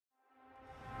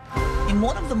In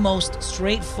one of the most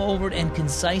straightforward and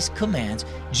concise commands,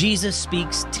 Jesus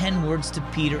speaks 10 words to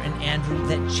Peter and Andrew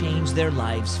that change their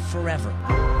lives forever.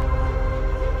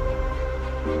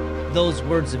 Those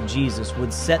words of Jesus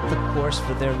would set the course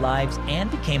for their lives and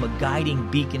became a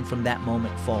guiding beacon from that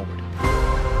moment forward.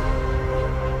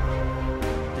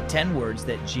 The 10 words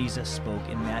that Jesus spoke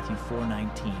in Matthew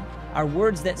 4:19 are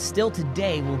words that still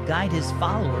today will guide his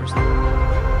followers.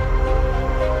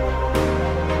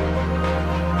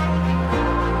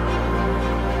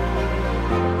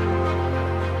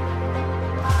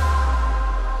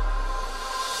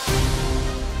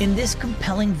 In this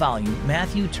compelling volume,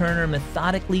 Matthew Turner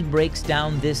methodically breaks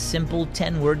down this simple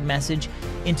 10-word message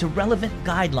into relevant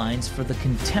guidelines for the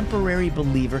contemporary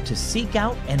believer to seek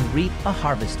out and reap a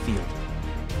harvest field.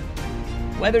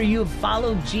 Whether you have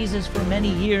followed Jesus for many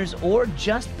years or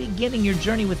just beginning your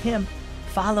journey with him,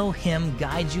 Follow Him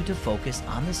guides you to focus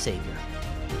on the Savior.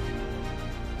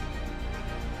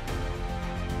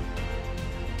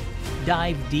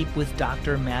 Dive deep with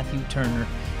Dr. Matthew Turner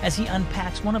as he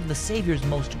unpacks one of the Savior's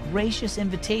most gracious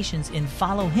invitations in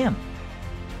Follow Him.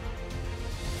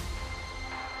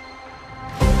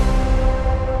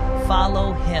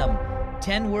 Follow Him.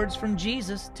 10 words from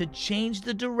Jesus to change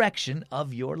the direction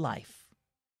of your life.